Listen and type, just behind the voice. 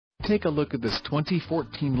Take a look at this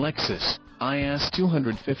 2014 Lexus IS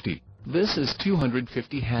 250. This IS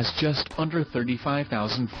 250 has just under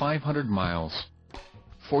 35,500 miles.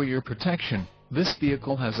 For your protection, this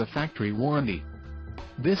vehicle has a factory warranty.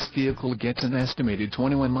 This vehicle gets an estimated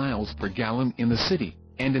 21 miles per gallon in the city,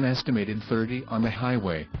 and an estimated 30 on the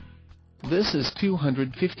highway. This IS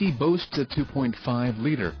 250 boasts a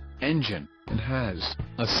 2.5-liter engine, and has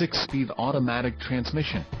a 6-speed automatic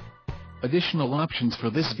transmission. Additional options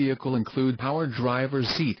for this vehicle include power driver's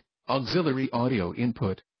seat, auxiliary audio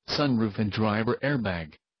input, sunroof and driver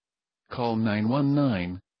airbag. Call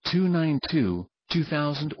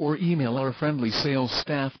 919-292-2000 or email our friendly sales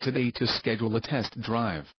staff today to schedule a test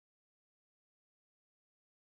drive.